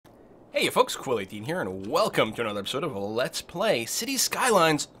Hey folks, Quill18 here, and welcome to another episode of Let's Play Cities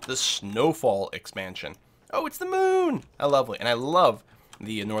Skylines, the Snowfall expansion. Oh, it's the moon! How lovely. And I love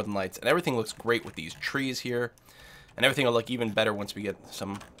the Northern Lights, and everything looks great with these trees here. And everything will look even better once we get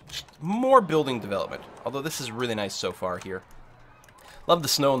some more building development. Although this is really nice so far here. Love the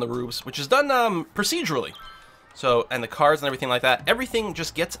snow on the roofs, which is done procedurally. So, and the cars and everything like that. Everything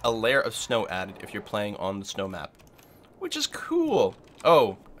just gets a layer of snow added if you're playing on the snow map. Which is cool.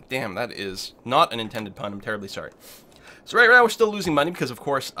 Oh, damn, that is not an intended pun. I'm terribly sorry. So right now we're still losing money because, of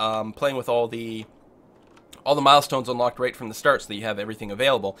course, playing with all the milestones unlocked right from the start so that you have everything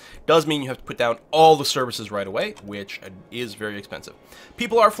available does mean you have to put down all the services right away, which is very expensive.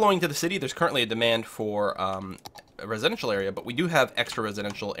 People are flowing to the city. There's currently a demand for a residential area, but we do have extra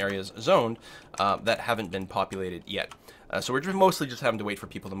residential areas zoned that haven't been populated yet. So we're mostly just having to wait for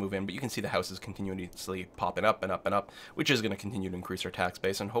people to move in, but you can see the houses continuously popping up and up and up, which is going to continue to increase our tax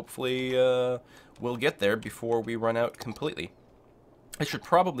base, and hopefully we'll get there before we run out completely. I should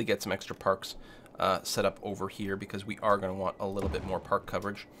probably get some extra parks set up over here because we are going to want a little bit more park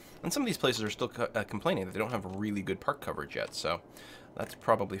coverage. And some of these places are still complaining that they don't have really good park coverage yet, so that's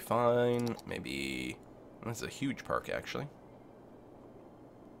probably fine. Maybe... This is a huge park, actually.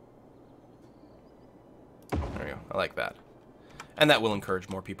 There we go. I like that. And that will encourage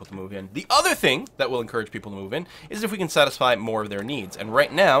more people to move in. The other thing that will encourage people to move in is if we can satisfy more of their needs. And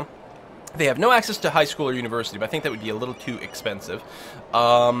right now, they have no access to high school or university, but I think that would be a little too expensive.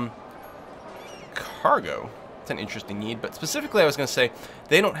 Cargo. It's an interesting need, but specifically I was going to say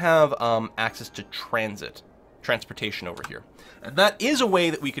they don't have access to transportation over here. And that is a way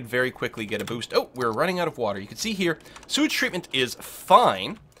that we could very quickly get a boost. Oh, we're running out of water. You can see here, sewage treatment is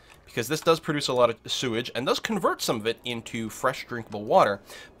fine, because this does produce a lot of sewage and does convert some of it into fresh drinkable water,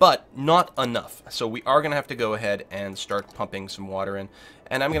 but not enough. So we are going to have to go ahead and start pumping some water in,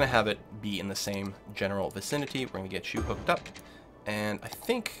 and I'm going to have it be in the same general vicinity. We're going to get you hooked up, and I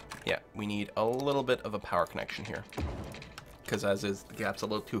think, yeah, we need a little bit of a power connection here, because as is, the gap's a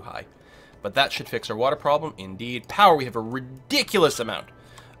little too high. But that should fix our water problem, indeed. Power, we have a ridiculous amount.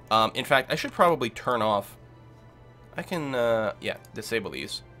 In fact, I should probably turn off... I can, yeah, disable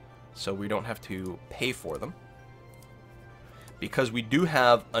these so we don't have to pay for them. Because we do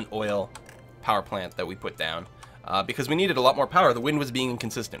have an oil power plant that we put down. Because we needed a lot more power. The wind was being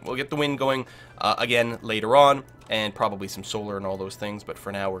inconsistent. We'll get the wind going again later on, and probably some solar and all those things, but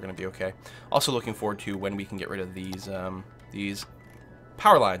for now we're going to be okay. Also looking forward to when we can get rid of these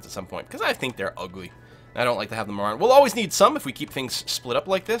power lines at some point, because I think they're ugly. I don't like to have them around. We'll always need some if we keep things split up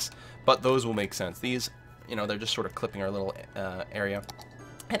like this, but those will make sense. These, you know, they're just sort of clipping our little area.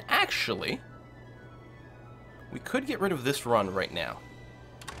 And actually, we could get rid of this run right now,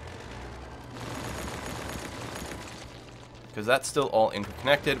 because that's still all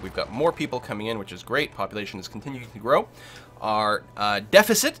interconnected. We've got more people coming in, which is great. Population is continuing to grow. Our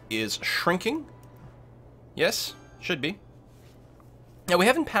deficit is shrinking. Yes, should be. Now, we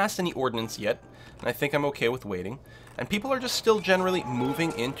haven't passed any ordinance yet, and I think I'm okay with waiting. And people are just still generally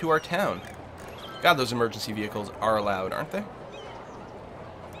moving into our town. God, those emergency vehicles are allowed, aren't they?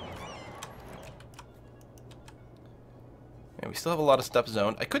 Yeah, we still have a lot of stuff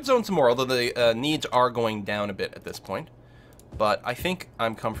zoned. I could zone some more, although the needs are going down a bit at this point. But I think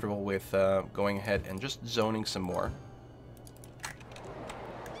I'm comfortable with going ahead and just zoning some more.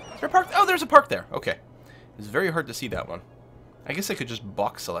 Is there a park? Oh, there's a park there. Okay. It's very hard to see that one. I guess I could just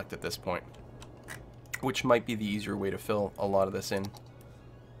box select at this point, which might be the easier way to fill a lot of this in.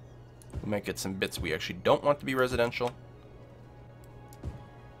 We might get some bits we actually don't want to be residential.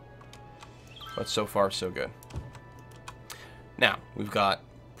 But so far, so good. Now, we've got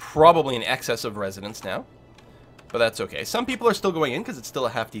probably an excess of residents now, but that's okay. Some people are still going in because it's still a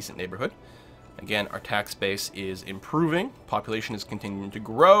half-decent neighborhood. Again, our tax base is improving. Population is continuing to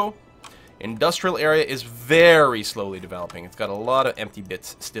grow. Industrial area is very slowly developing. It's got a lot of empty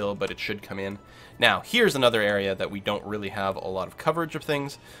bits still, but it should come in. Now, here's another area that we don't really have a lot of coverage of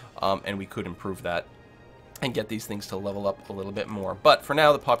things, and we could improve that and get these things to level up a little bit more. But for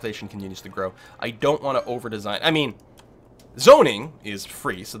now, the population continues to grow. I don't want to over-design. I mean, zoning is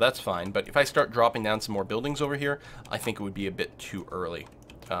free, so that's fine, but if I start dropping down some more buildings over here, I think it would be a bit too early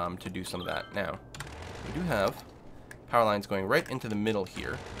to do some of that. Now, we do have power lines going right into the middle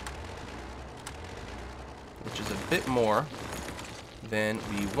here, which is a bit more than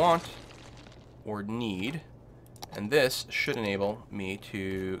we want or need. And this should enable me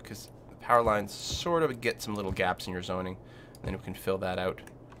to, because the power lines sort of get some little gaps in your zoning, then we can fill that out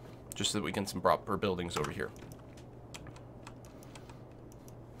just so that we get some proper buildings over here.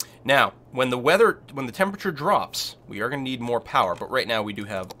 Now, when the temperature drops, we are going to need more power, but right now we do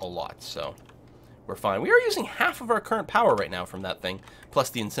have a lot, so we're fine. We are using half of our current power right now from that thing, plus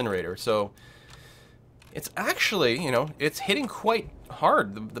the incinerator, so it's actually, you know, it's hitting quite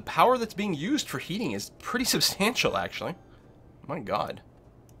hard. The power that's being used for heating is pretty substantial, actually. My God.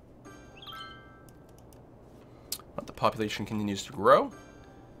 But the population continues to grow.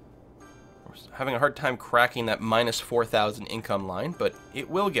 We're having a hard time cracking that minus 4,000 income line, but it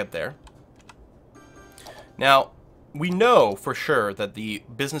will get there. Now, we know for sure that the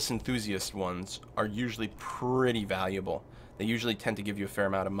business enthusiast ones are usually pretty valuable. They usually tend to give you a fair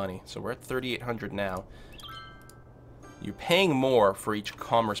amount of money. So we're at 3,800 now. You're paying more for each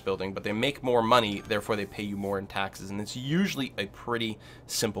commerce building, but they make more money, therefore they pay you more in taxes, and it's usually a pretty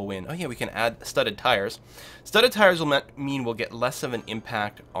simple win. Oh yeah, we can add studded tires. Studded tires will mean we'll get less of an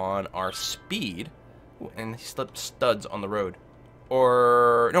impact on our speed. Ooh, and he slipped studs on the road.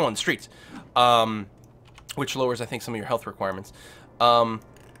 Or, no, on the streets. Which lowers, I think, some of your health requirements.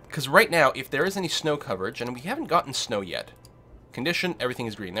 Because right now, if there is any snow coverage, and we haven't gotten snow yet, condition, everything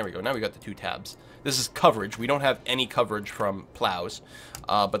is green. There we go. Now we got the 2 tabs. This is coverage. We don't have any coverage from plows,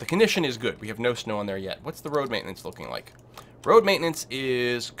 but the condition is good. We have no snow on there yet. What's the road maintenance looking like? Road maintenance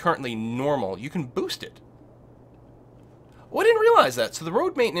is currently normal. You can boost it. Oh, I didn't realize that. So the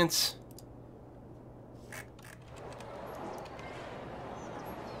road maintenance...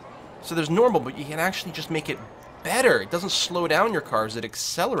 So there's normal, but you can actually just make it better. It doesn't slow down your cars. It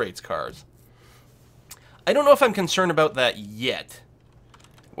accelerates cars. I don't know if I'm concerned about that yet.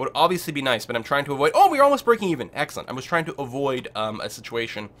 Would obviously be nice, but I'm trying to avoid... Oh, we're almost breaking even. Excellent. I was trying to avoid a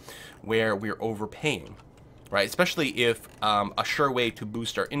situation where we're overpaying, right? Especially if a sure way to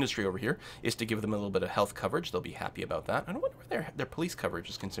boost our industry over here is to give them a little bit of health coverage. They'll be happy about that. I don't wonder why their police coverage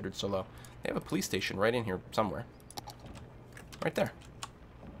is considered so low. They have a police station right in here somewhere. Right there.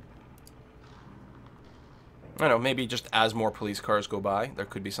 I don't know, maybe just as more police cars go by, there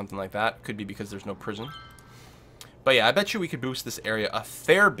could be something like that. Could be because there's no prison. But yeah, I bet you we could boost this area a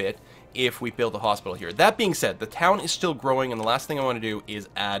fair bit if we build a hospital here. That being said, the town is still growing, and the last thing I want to do is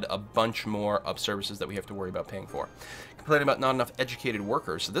add a bunch more of services that we have to worry about paying for. Complaining about not enough educated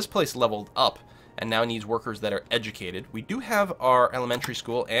workers. So this place leveled up and now needs workers that are educated. We do have our elementary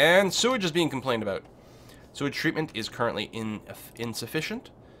school, and sewage is being complained about. Sewage treatment is currently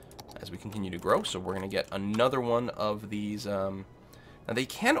insufficient as we continue to grow, so we're going to get another one of these... Now, they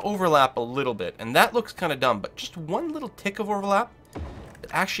can overlap a little bit, and that looks kind of dumb, but just one little tick of overlap, it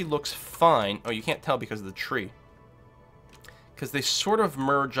actually looks fine. Oh, you can't tell because of the tree. Because they sort of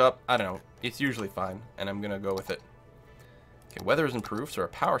merge up. I don't know. It's usually fine, and I'm going to go with it. Okay, weather is improved, so our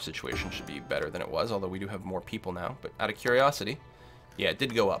power situation should be better than it was, although we do have more people now. But out of curiosity, yeah, it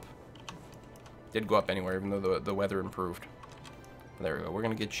did go up. It did go up anywhere, even though the weather improved. There we go. We're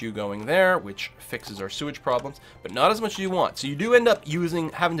going to get you going there, which fixes our sewage problems, but not as much as you want. So you do end up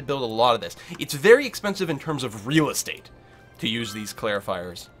having to build a lot of this. It's very expensive in terms of real estate to use these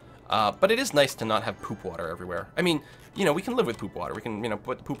clarifiers, but it is nice to not have poop water everywhere. I mean, you know, we can live with poop water. We can, you know,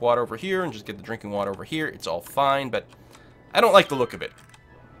 put the poop water over here and just get the drinking water over here. It's all fine, but I don't like the look of it.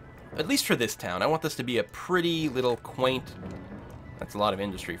 At least for this town. I want this to be a pretty little quaint... That's a lot of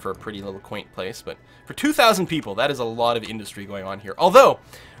industry for a pretty little quaint place, but for 2,000 people, that is a lot of industry going on here. Although,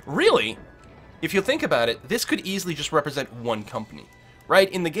 really, if you think about it, this could easily just represent one company, right?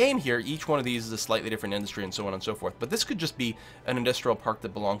 In the game here, each one of these is a slightly different industry and so on and so forth, but this could just be an industrial park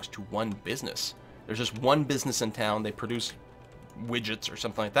that belongs to one business. There's just one business in town, they produce widgets or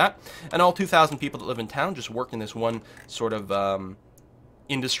something like that, and all 2,000 people that live in town just work in this one sort of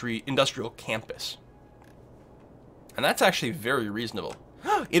industrial campus. And that's actually very reasonable.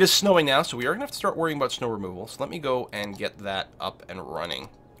 It is snowing now, so we are going to have to start worrying about snow removal. So let me go and get that up and running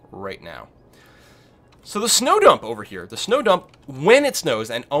right now. So the snow dump over here. The snow dump, when it snows,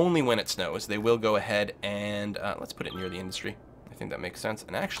 and only when it snows, they will go ahead and... let's put it near the industry. I think that makes sense.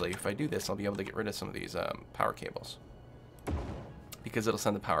 And actually, if I do this, I'll be able to get rid of some of these power cables. Because it'll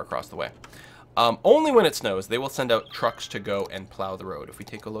send the power across the way. Only when it snows, they will send out trucks to go and plow the road. If we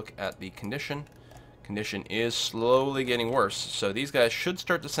take a look at the condition is slowly getting worse, so these guys should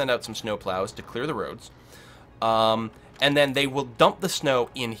start to send out some snow plows to clear the roads, and then they will dump the snow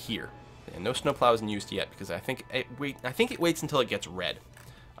in here. And no snow plow isn't used yet because I think it waits until it gets red.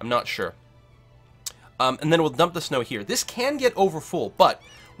 I'm not sure. And then we'll dump the snow here. This can get over full, but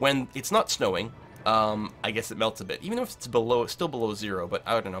when it's not snowing, I guess it melts a bit, even if it's still below zero, but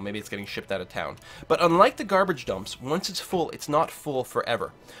I don't know, maybe it's getting shipped out of town. But unlike the garbage dumps, once it's full, it's not full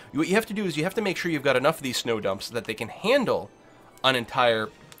forever. What you have to do is you have to make sure you've got enough of these snow dumps so that they can handle an entire,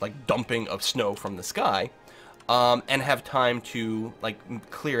 like, dumping of snow from the sky. and have time to like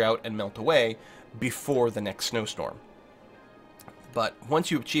clear out and melt away before the next snowstorm. But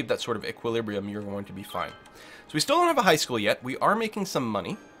once you achieve that sort of equilibrium, you're going to be fine. So we still don't have a high school yet. We are making some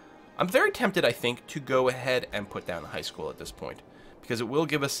money. I'm very tempted, I think, to go ahead and put down a high school at this point, because it will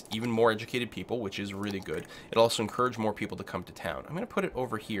give us even more educated people, which is really good. It'll also encourage more people to come to town. I'm going to put it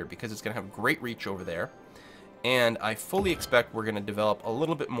over here because it's going to have great reach over there. And I fully expect we're going to develop a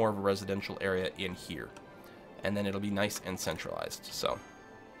little bit more of a residential area in here. And then it'll be nice and centralized. So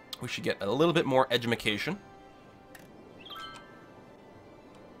we should get a little bit more edumacation.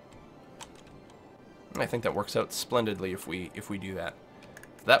 I think that works out splendidly if we do that.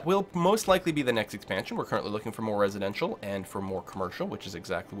 That will most likely be the next expansion. We're currently looking for more residential and for more commercial, which is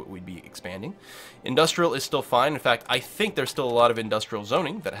exactly what we'd be expanding. Industrial is still fine. In fact, I think there's still a lot of industrial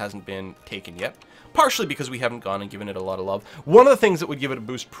zoning that hasn't been taken yet, partially because we haven't gone and given it a lot of love. One of the things that would give it a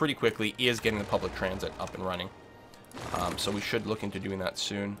boost pretty quickly is getting the public transit up and running. So we should look into doing that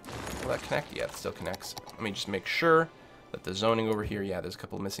soon. Will that connect? Yeah, it still connects. Let me just make sure that the zoning over here, yeah, there's a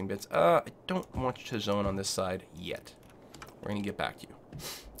couple of missing bits. I don't want you to zone on this side yet. We're going to get back to you.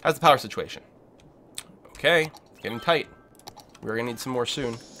 How's the power situation? Okay, getting tight. We're going to need some more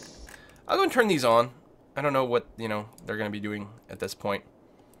soon. I'll go and turn these on. I don't know what, they're going to be doing at this point,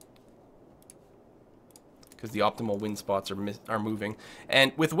 because the optimal wind spots are moving.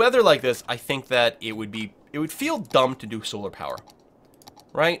 And with weather like this, I think that it would feel dumb to do solar power.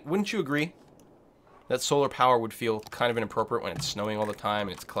 Right? Wouldn't you agree? That solar power would feel kind of inappropriate when it's snowing all the time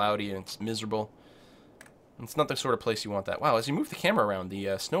and it's cloudy and it's miserable. It's not the sort of place you want that. Wow, as you move the camera around,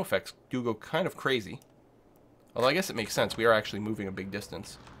 the snow effects do go kind of crazy. Although I guess it makes sense. We are actually moving a big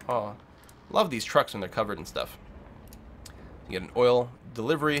distance. Oh, love these trucks when they're covered and stuff. You get an oil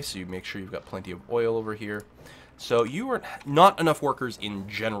delivery, so you make sure you've got plenty of oil over here. So you are not enough workers in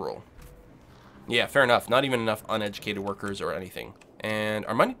general. Yeah, fair enough. Not even enough uneducated workers or anything. And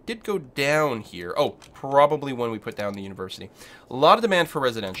our money did go down here. Oh, probably when we put down the university. A lot of demand for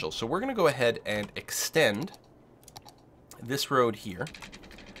residential. So we're going to go ahead and extend this road here.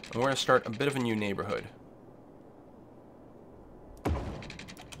 And we're going to start a bit of a new neighborhood.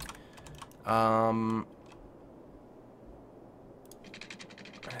 I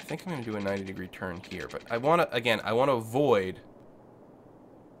think I'm going to do a 90-degree turn here. But I want to, again, I want to avoid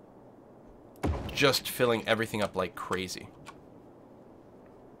just filling everything up like crazy.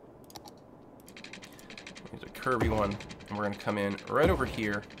 Here's a curvy one, and we're going to come in right over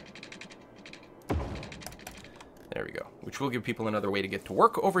here. There we go. Which will give people another way to get to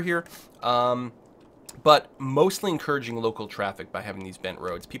work over here. But mostly encouraging local traffic by having these bent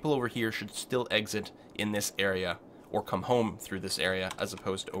roads. People over here should still exit in this area or come home through this area as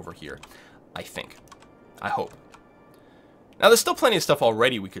opposed to over here, I think. I hope. Now, there's still plenty of stuff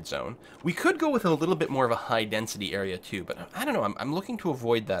already we could zone. We could go with a little bit more of a high-density area, too, but I don't know. I'm looking to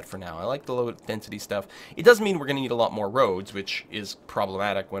avoid that for now. I like the low-density stuff. It does mean we're going to need a lot more roads, which is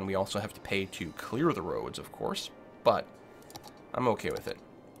problematic when we also have to pay to clear the roads, of course, but I'm okay with it.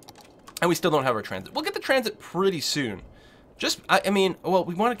 And we still don't have our transit. We'll get the transit pretty soon. I mean, well,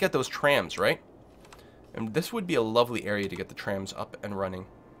 we want to get those trams, right? And this would be a lovely area to get the trams up and running.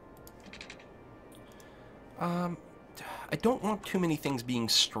 I don't want too many things being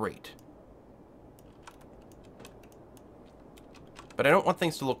straight. But I don't want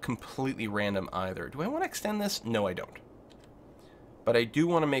things to look completely random either. Do I want to extend this? No, I don't. But I do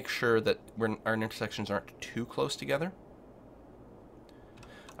want to make sure that our intersections aren't too close together.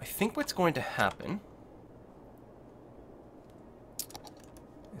 I think what's going to happen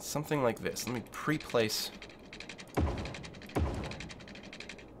is something like this. Let me pre-place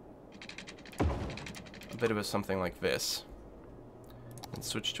a bit of something like this and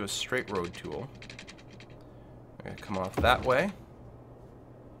switch to a straight road tool. I'm going to come off that way.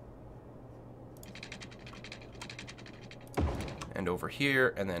 And over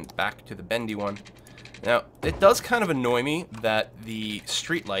here, and then back to the bendy one. Now, it does kind of annoy me that the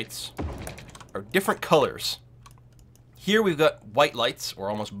street lights are different colors. Here we've got white lights,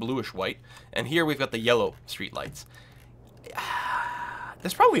 or almost bluish white, and here we've got the yellow street lights.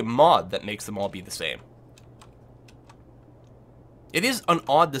 There's probably a mod that makes them all be the same. It is an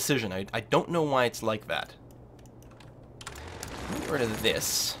odd decision. I don't know why it's like that. Let me get rid of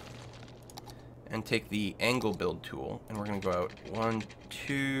this and take the angle build tool, and we're going to go out 1,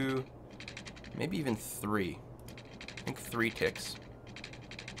 2, maybe even 3. I think 3 ticks.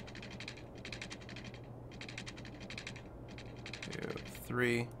 2,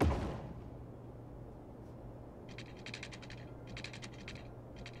 3.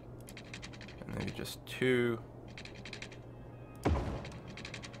 And maybe just 2.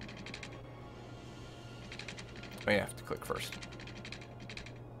 Oh, you have to click first.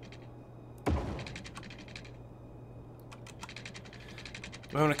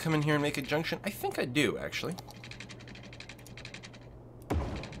 Do I want to come in here and make a junction? I think I do, actually.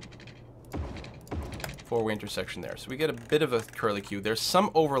 Four-way intersection there. So we get a bit of a curlicue. There's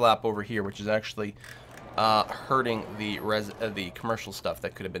some overlap over here, which is actually hurting the commercial stuff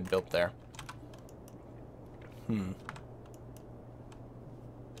that could have been built there.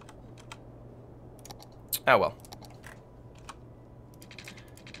 Ah, well.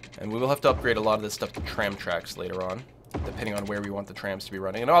 And we will have to upgrade a lot of this stuff to tram tracks later on, depending on where we want the trams to be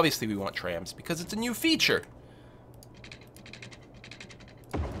running. And obviously we want trams, because it's a new feature.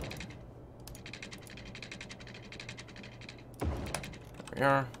 There we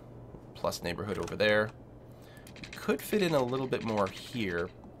are. Plus neighborhood over there. We could fit in a little bit more here.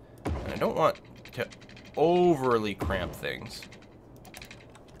 And I don't want to overly cramp things.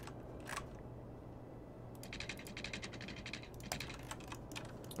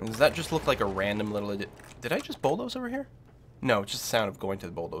 Does that just look like a random little... Did I just bulldoze over here? No, it's just the sound of going to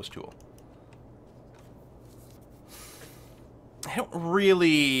the bulldoze tool.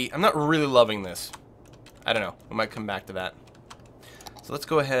 I'm not really loving this. I don't know. We might come back to that. So let's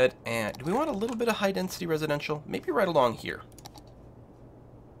go ahead and... Do we want a little bit of high-density residential? Maybe right along here.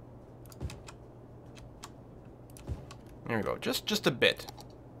 There we go. Just a bit.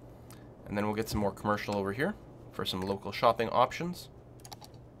 And then we'll get some more commercial over here for some local shopping options.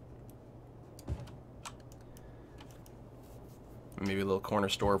 Maybe a little corner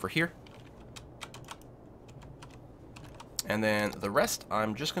store over here. And then the rest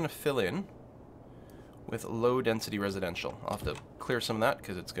I'm just going to fill in with low density residential. I'll have to clear some of that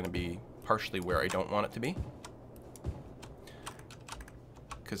because it's going to be partially where I don't want it to be.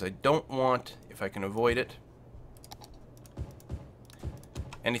 Because I don't want, if I can avoid it,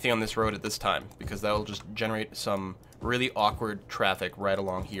 anything on this road at this time, because that will just generate some really awkward traffic right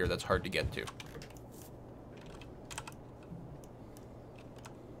along here that's hard to get to.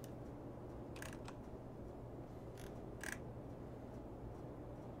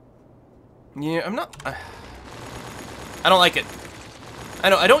 Yeah, I'm not... I don't like it. I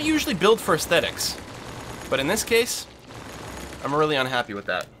know, I don't usually build for aesthetics. But in this case, I'm really unhappy with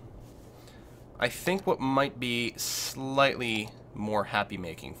that. I think what might be slightly more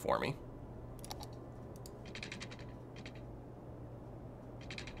happy-making for me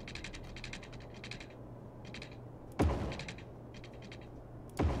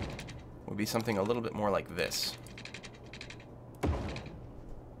would be something a little bit more like this.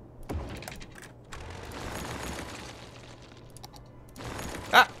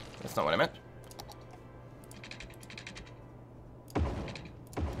 Ah! That's not what I meant.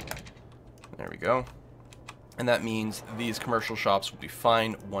 There we go. And that means these commercial shops will be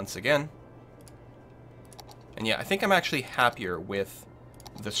fine once again. And yeah, I think I'm actually happier with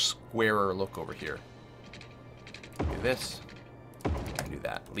the squarer look over here. Do this. And do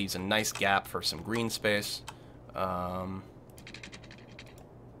that. Leaves a nice gap for some green space. I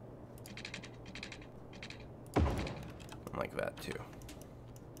like that too.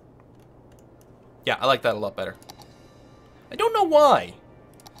 Yeah, I like that a lot better. I don't know why.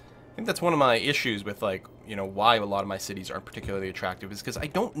 I think that's one of my issues with, like, you know, why a lot of my cities aren't particularly attractive, is because I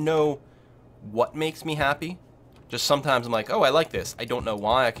don't know what makes me happy. Just sometimes I'm like, oh, I like this. I don't know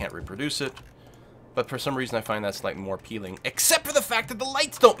why. I can't reproduce it. But for some reason I find that slightly more appealing. Except for the fact that the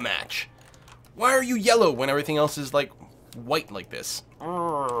lights don't match. Why are you yellow when everything else is, like, white like this?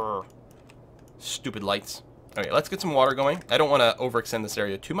 Urgh. Stupid lights. Okay, let's get some water going. I don't want to overextend this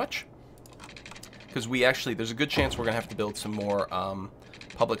area too much, because there's a good chance we're going to have to build some more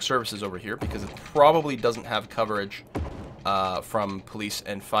public services over here, because it probably doesn't have coverage from police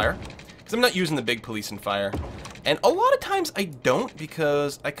and fire. Because I'm not using the big police and fire. And a lot of times I don't,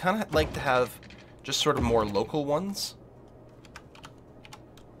 because I kind of like to have just sort of more local ones.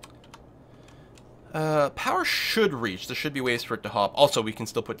 Power should reach. There should be ways for it to hop. Also, we can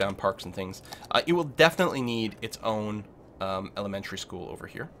still put down parks and things. It will definitely need its own elementary school over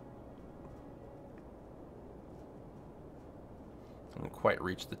here. I don't quite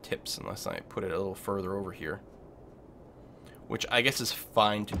reach the tips unless I put it a little further over here. Which I guess is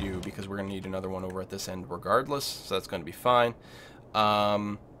fine to do, because we're going to need another one over at this end regardless. So that's going to be fine.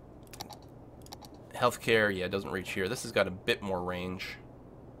 Healthcare, yeah, it doesn't reach here. This has got a bit more range.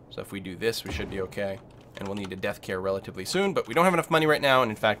 So if we do this, we should be okay. And we'll need a death care relatively soon, but we don't have enough money right now, and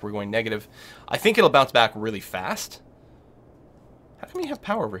in fact, we're going negative. I think it'll bounce back really fast. How come you have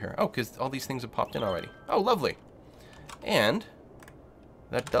power over here? Oh, because all these things have popped in already. Oh, lovely. And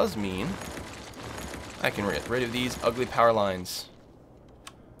that does mean I can get rid of these ugly power lines.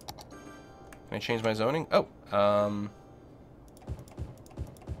 Can I change my zoning? Oh,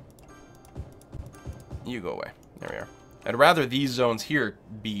 you go away. There we are. I'd rather these zones here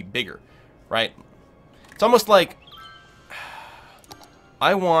be bigger, right? It's almost like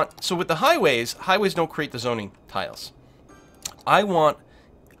I want... So with the highways don't create the zoning tiles. I want...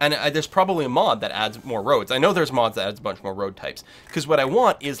 And there's probably a mod that adds more roads. I know there's mods that adds a bunch more road types. Because what I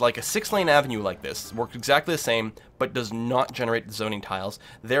want is like a 6-lane avenue like this. Works exactly the same, but does not generate the zoning tiles.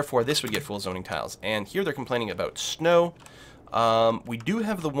 Therefore, this would get full zoning tiles. And here they're complaining about snow. We do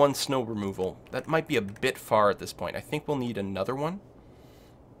have the one snow removal. That might be a bit far at this point. I think we'll need another one.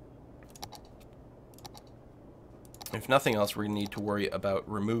 If nothing else, we're going to need to worry about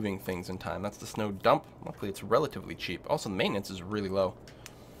removing things in time. That's the snow dump. Luckily, it's relatively cheap. Also, the maintenance is really low.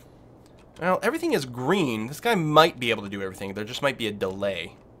 Well, everything is green. This guy might be able to do everything. There just might be a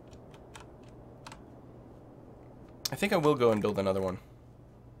delay. I think I will go and build another one.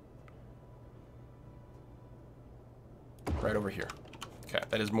 Right over here. Okay,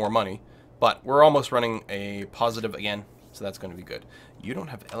 that is more money. But we're almost running a positive again, so that's going to be good. You don't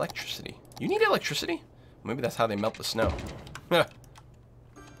have electricity. You need electricity? Maybe that's how they melt the snow.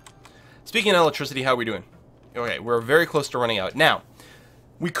 Speaking of electricity, how are we doing? Okay, we're very close to running out. Now,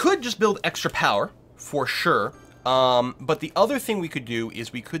 we could just build extra power, for sure. But the other thing we could do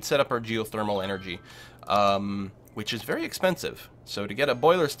is we could set up our geothermal energy, which is very expensive. So to get a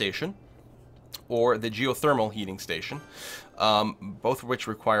boiler station, or the geothermal heating station, both of which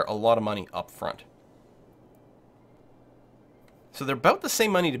require a lot of money up front. So they're about the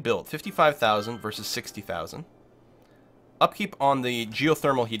same money to build, 55,000 versus 60,000. Upkeep on the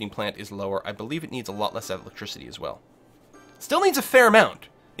geothermal heating plant is lower. I believe it needs a lot less electricity as well. Still needs a fair amount.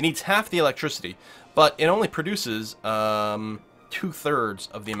 It needs half the electricity, but it only produces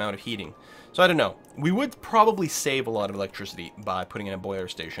 2/3 of the amount of heating. So I don't know. We would probably save a lot of electricity by putting in a boiler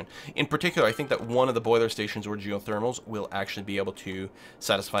station. In particular, I think that one of the boiler stations or geothermals will actually be able to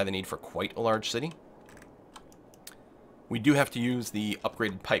satisfy the need for quite a large city. We do have to use the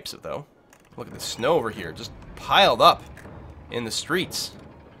upgraded pipes, though. Look at the snow over here, just piled up in the streets.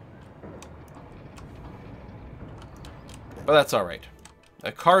 But that's all right.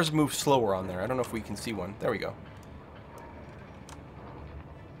 Cars move slower on there. I don't know if we can see one. There we go.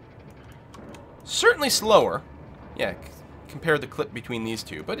 Certainly slower. Yeah, compare the clip between these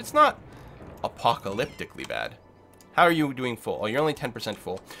two. But it's not apocalyptically bad. How are you doing full? Oh, you're only 10%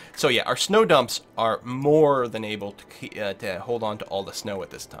 full. So yeah, our snow dumps are more than able to hold on to all the snow at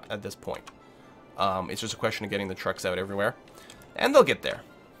this point. It's just a question of getting the trucks out everywhere. And they'll get there.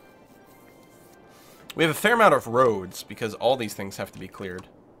 We have a fair amount of roads, because all these things have to be cleared.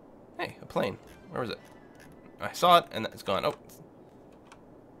 Hey, a plane. Where was it? I saw it, and it's gone. Oh!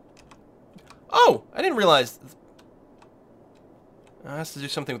 Oh! I didn't realize... It has to do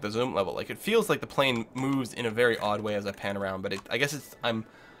something with the zoom level. Like, it feels like the plane moves in a very odd way as I pan around, but I guess I'm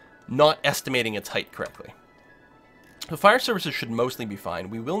not estimating its height correctly. The fire services should mostly be fine.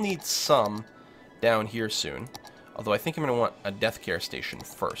 We will need some down here soon. Although I think I'm going to want a death care station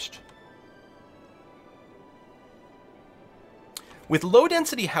first. With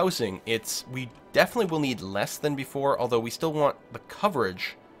low-density housing, we definitely will need less than before, although we still want the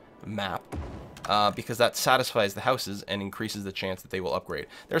coverage map, because that satisfies the houses and increases the chance that they will upgrade.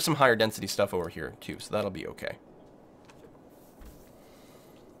 There's some higher density stuff over here, too, so that'll be okay.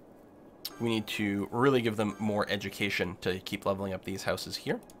 We need to really give them more education to keep leveling up these houses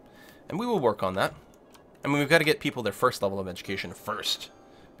here, and we will work on that. I mean, we've got to get people their first level of education first,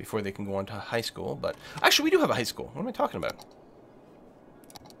 before they can go on to high school, but... Actually, we do have a high school. What am I talking about?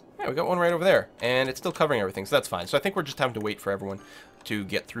 Yeah, we got one right over there, and it's still covering everything, so that's fine. So I think we're just having to wait for everyone to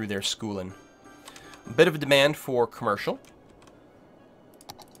get through their schooling. A bit of a demand for commercial.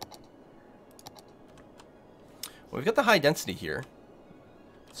 Well, we've got the high density here.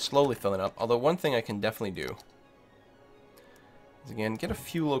 Slowly filling up, although one thing I can definitely do is, again, get a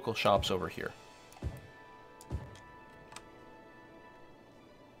few local shops over here.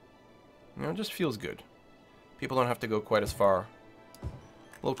 You know, it just feels good. People don't have to go quite as far.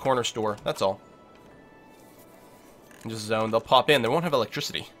 Little corner store, that's all. Just zone, they'll pop in. They won't have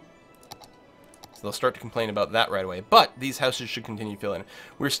electricity. So they'll start to complain about that right away. But these houses should continue to fill in.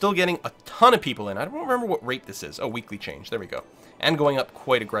 We're still getting a ton of people in. I don't remember what rate this is. Oh, weekly change. There we go. And going up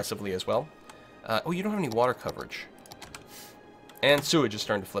quite aggressively as well. Oh, you don't have any water coverage. And sewage is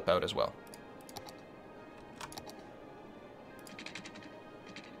starting to flip out as well.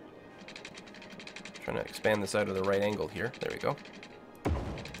 Trying to expand this out of the right angle here. There we go.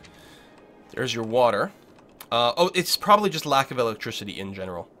 There's your water. Oh, it's probably just lack of electricity in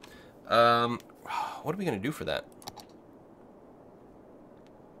general. What are we going to do for that?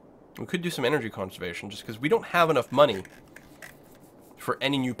 We could do some energy conservation just because we don't have enough money for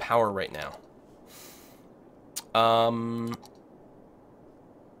any new power right now.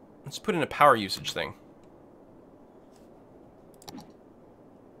 Let's put in a power usage thing.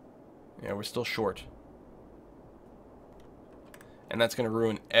 Yeah, we're still short. And that's going to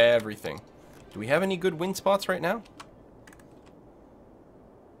ruin everything. Do we have any good wind spots right now?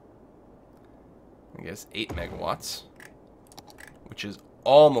 I guess 8 megawatts. Which is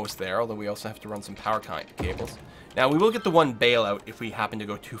almost there, although we also have to run some power cables. Now, we will get the one bailout if we happen to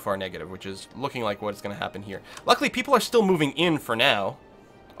go too far negative, which is looking like what's going to happen here. Luckily, people are still moving in for now,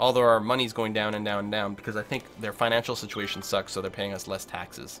 although our money's going down and down and down, because I think their financial situation sucks, so they're paying us less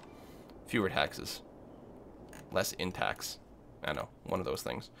taxes. Fewer taxes. Less in tax. I don't know, one of those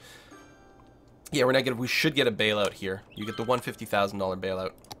things. Yeah, we're negative. We should get a bailout here. You get the $150,000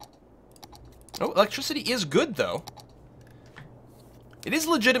 bailout. Oh, electricity is good, though. It is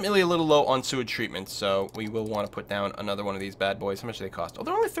legitimately a little low on sewage treatment, so we will want to put down another one of these bad boys. How much do they cost? Oh,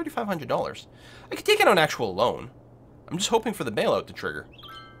 they're only $3,500. I could take out an actual loan. I'm just hoping for the bailout to trigger.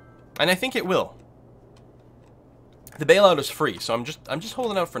 And I think it will. The bailout is free, so I'm just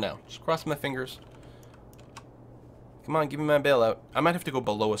holding out for now. Just crossing my fingers. Come on, give me my bailout. I might have to go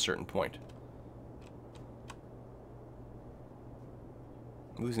below a certain point.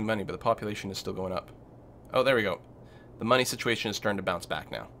 I'm losing money, but the population is still going up. Oh, there we go. The money situation is starting to bounce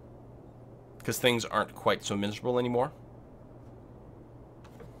back now. Because things aren't quite so miserable anymore.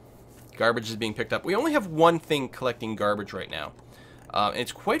 Garbage is being picked up. We only have one thing collecting garbage right now. And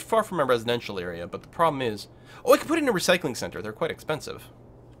it's quite far from our residential area, but the problem is... Oh, I could put it in a recycling center. They're quite expensive.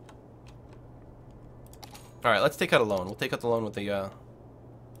 Alright, let's take out a loan. We'll take out the loan with the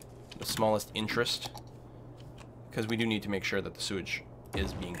smallest interest. Because we do need to make sure that the sewage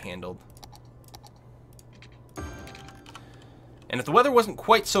is being handled. And if the weather wasn't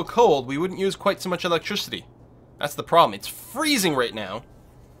quite so cold, we wouldn't use quite so much electricity. That's the problem. It's freezing right now.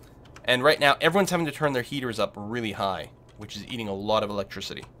 And right now, everyone's having to turn their heaters up really high, which is eating a lot of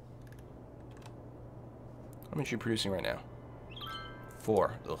electricity. How much are you producing right now?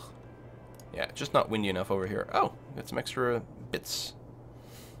 4. Ugh. Yeah, it's just not windy enough over here. Oh, got some extra bits.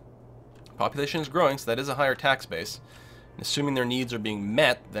 Population is growing, so that is a higher tax base. And assuming their needs are being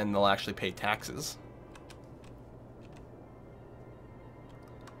met, then they'll actually pay taxes.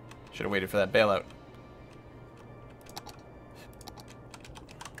 Should have waited for that bailout.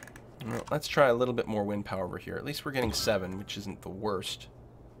 Well, let's try a little bit more wind power over here. At least we're getting 7, which isn't the worst.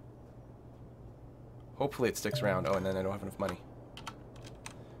 Hopefully it sticks around. Oh, and then I don't have enough money.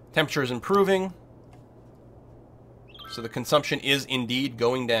 Temperature is improving. So the consumption is indeed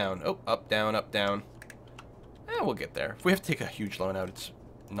going down. Oh, up, down, up, down. We'll get there. If we have to take a huge loan out, it's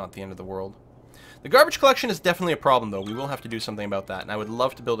not the end of the world. The garbage collection is definitely a problem, though. We will have to do something about that, and I would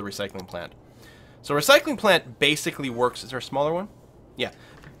love to build a recycling plant. So a recycling plant basically works... Is there a smaller one? Yeah.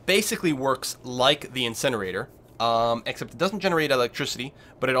 Basically works like the incinerator, except it doesn't generate electricity,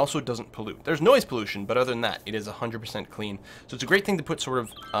 but it also doesn't pollute. There's noise pollution, but other than that, it is 100% clean. So it's a great thing to put sort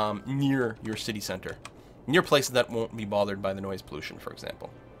of near your city center. Near places that won't be bothered by the noise pollution, for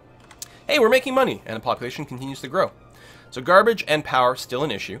example. Hey, we're making money, and the population continues to grow. So garbage and power, still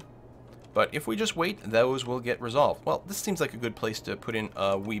an issue. But if we just wait, those will get resolved. Well, this seems like a good place to put in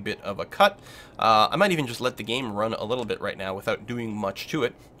a wee bit of a cut. I might even just let the game run a little bit right now without doing much to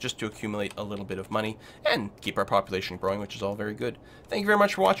it, just to accumulate a little bit of money and keep our population growing, which is all very good. Thank you very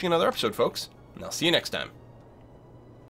much for watching another episode, folks, and I'll see you next time.